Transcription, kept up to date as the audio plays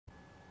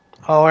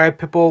Alright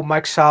people,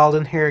 Mike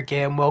Salden here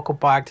again. Welcome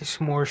back to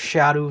some more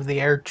Shadow of the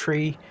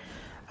Erdtree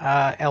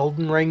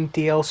Elden Ring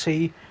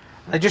DLC.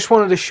 I just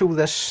wanted to show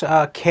this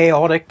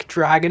chaotic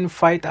dragon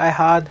fight I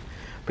had,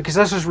 because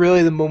this is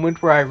really the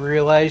moment where I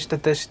realised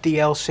that this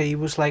DLC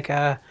was like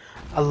a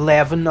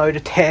 11 out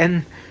of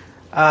 10,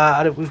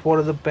 and it was one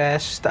of the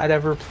best I'd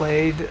ever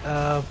played,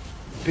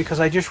 because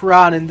I just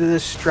ran into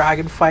this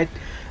dragon fight.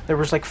 There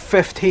was like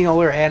 15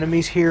 other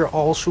enemies here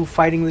also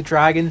fighting the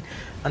dragon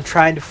and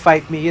trying to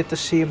fight me at the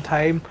same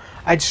time.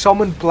 I'd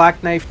summoned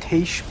Black Knife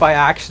Tish by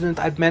accident.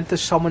 I'd meant to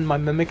summon my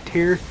Mimic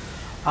here.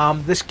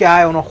 This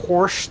guy on a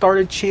horse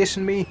started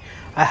chasing me.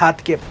 I had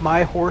to get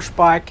my horse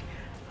back.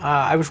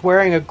 I was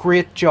wearing a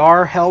Great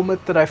Jar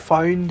helmet that I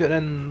found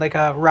in like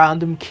a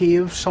random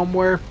cave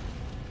somewhere.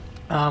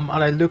 And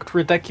I looked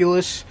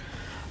ridiculous.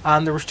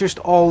 And there was just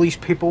all these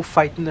people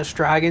fighting this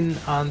dragon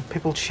and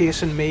people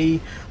chasing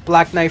me.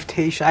 Black Knife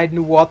Tish, I didn't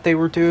know what they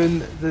were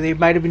doing. They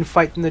might have been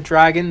fighting the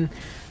dragon.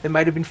 They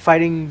might have been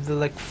fighting the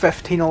like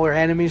 15 other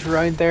enemies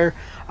around there.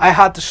 I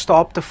had to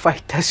stop to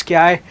fight this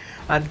guy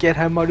and get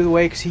him out of the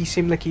way because he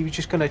seemed like he was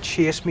just going to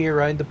chase me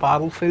around the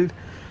battlefield.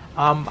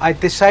 I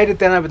decided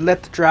then I would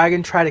let the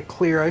dragon try to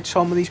clear out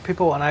some of these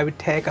people, and I would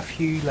take a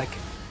few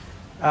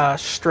like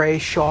stray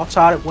shots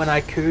at it when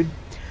I could.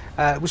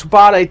 It was a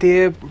bad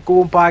idea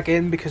going back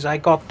in because I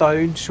got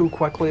down so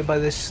quickly by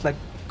this like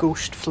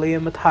ghost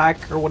flame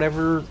attack or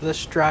whatever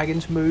this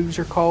dragon's moves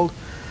are called.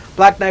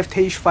 Black Knife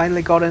Tish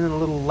finally got in a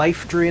little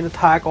life drain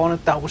attack on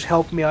it that was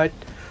helping me out,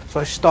 so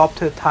I stopped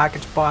to attack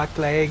its back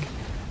leg.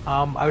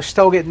 I was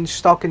still getting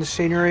stuck in the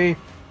scenery.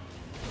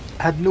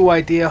 I had no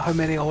idea how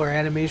many other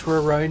enemies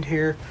were around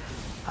here,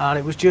 and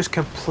it was just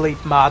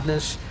complete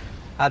madness.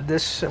 At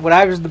this, when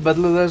I was in the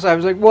middle of this, I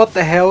was like, "What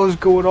the hell is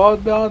going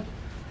on, man?"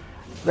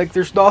 Like,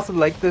 there's nothing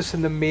like this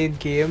in the main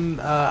game.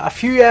 A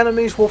few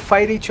enemies will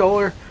fight each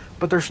other,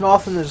 but there's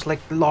nothing as like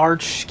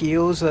large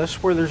scale as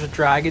this, where there's a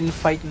dragon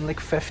fighting like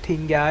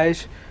 15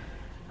 guys,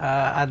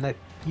 and that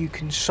you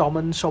can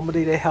summon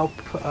somebody to help,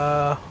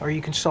 or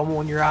you can summon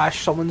one of your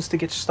Ash summons to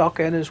get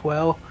stuck in as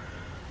well.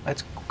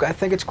 I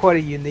think it's quite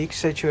a unique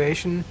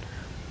situation.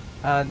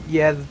 And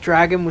yeah, the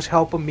dragon was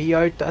helping me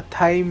out at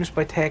times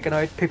by taking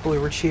out people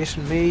who were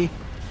chasing me.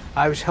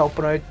 I was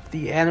helping out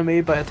the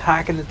enemy by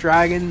attacking the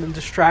dragon and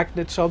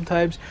distracting it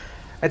sometimes.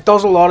 It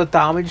does a lot of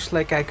damage.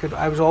 Like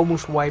I was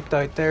almost wiped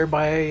out there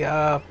by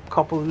a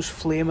couple of those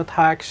flame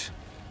attacks.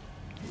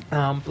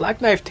 Black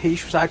Knife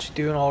Tish was actually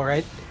doing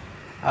alright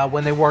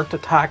when they weren't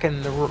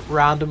attacking the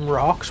random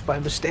rocks by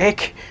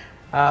mistake.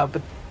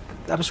 But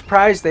I'm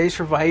surprised they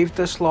survived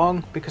this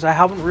long, because I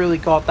haven't really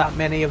got that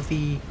many of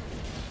the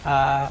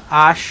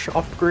Ash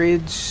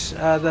upgrades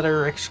that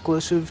are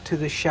exclusive to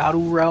the Shadow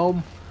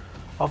Realm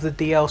of the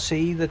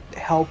DLC that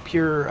help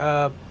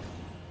your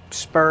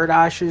Spirit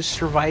Ashes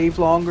survive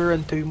longer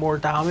and do more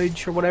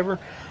damage or whatever.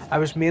 I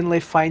was mainly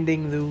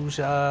finding those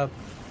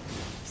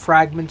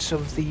fragments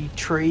of the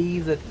tree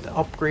that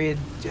upgrade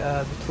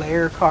the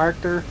player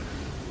character.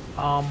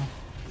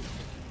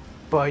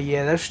 But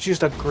yeah, this was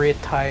just a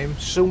great time.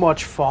 So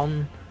much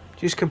fun.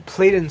 Just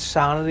complete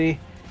insanity.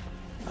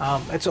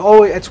 It's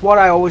what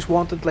I always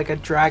wanted, like a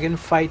dragon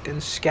fight in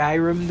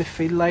Skyrim to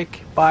feel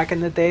like back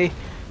in the day.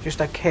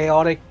 Just a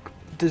chaotic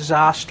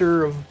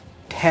disaster of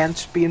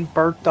tents being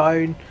burnt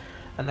down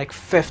and like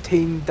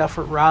 15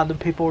 different random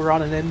people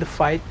running in to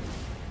fight,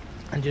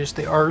 and just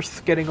the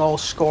earth getting all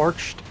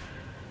scorched,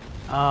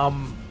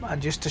 and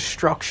just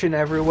destruction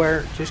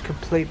everywhere. Just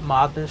complete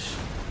madness.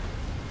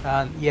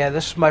 And yeah,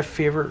 this is my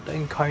favorite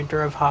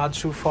encounter I've had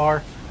so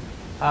far.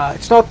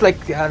 It's not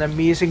like an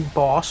amazing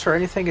boss or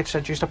anything, it's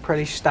just a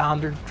pretty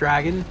standard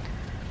dragon.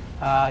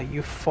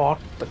 You've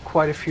fought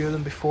quite a few of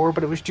them before,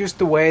 but it was just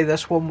the way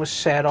this one was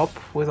set up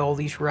with all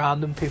these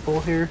random people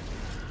here.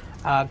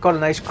 Got a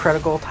nice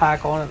critical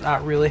attack on it,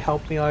 that really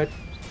helped me out.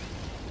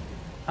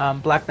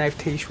 Black Knife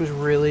Tish was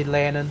really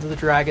laying into the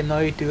dragon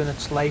now, doing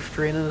its life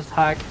draining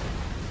attack.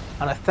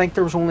 And I think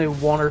there was only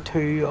one or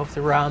two of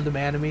the random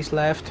enemies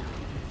left.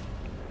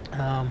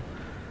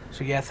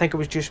 So yeah, I think it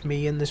was just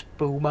me and this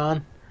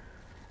bowman.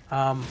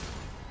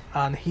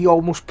 And he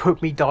almost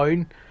put me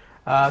down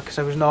because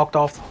I was knocked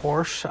off the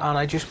horse, and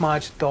I just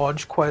managed to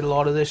dodge quite a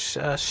lot of this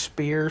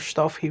spear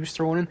stuff he was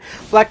throwing in.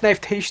 Black Knife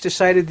Tish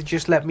decided to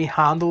just let me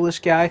handle this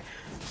guy.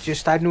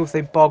 Just, I don't know if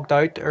they bugged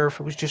out or if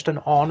it was just an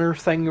honor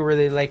thing where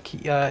they like,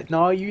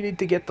 no, you need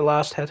to get the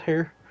last hit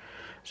here.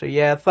 So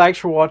yeah, thanks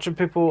for watching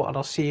people, and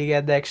I'll see you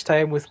again next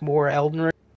time with more Elden Ring.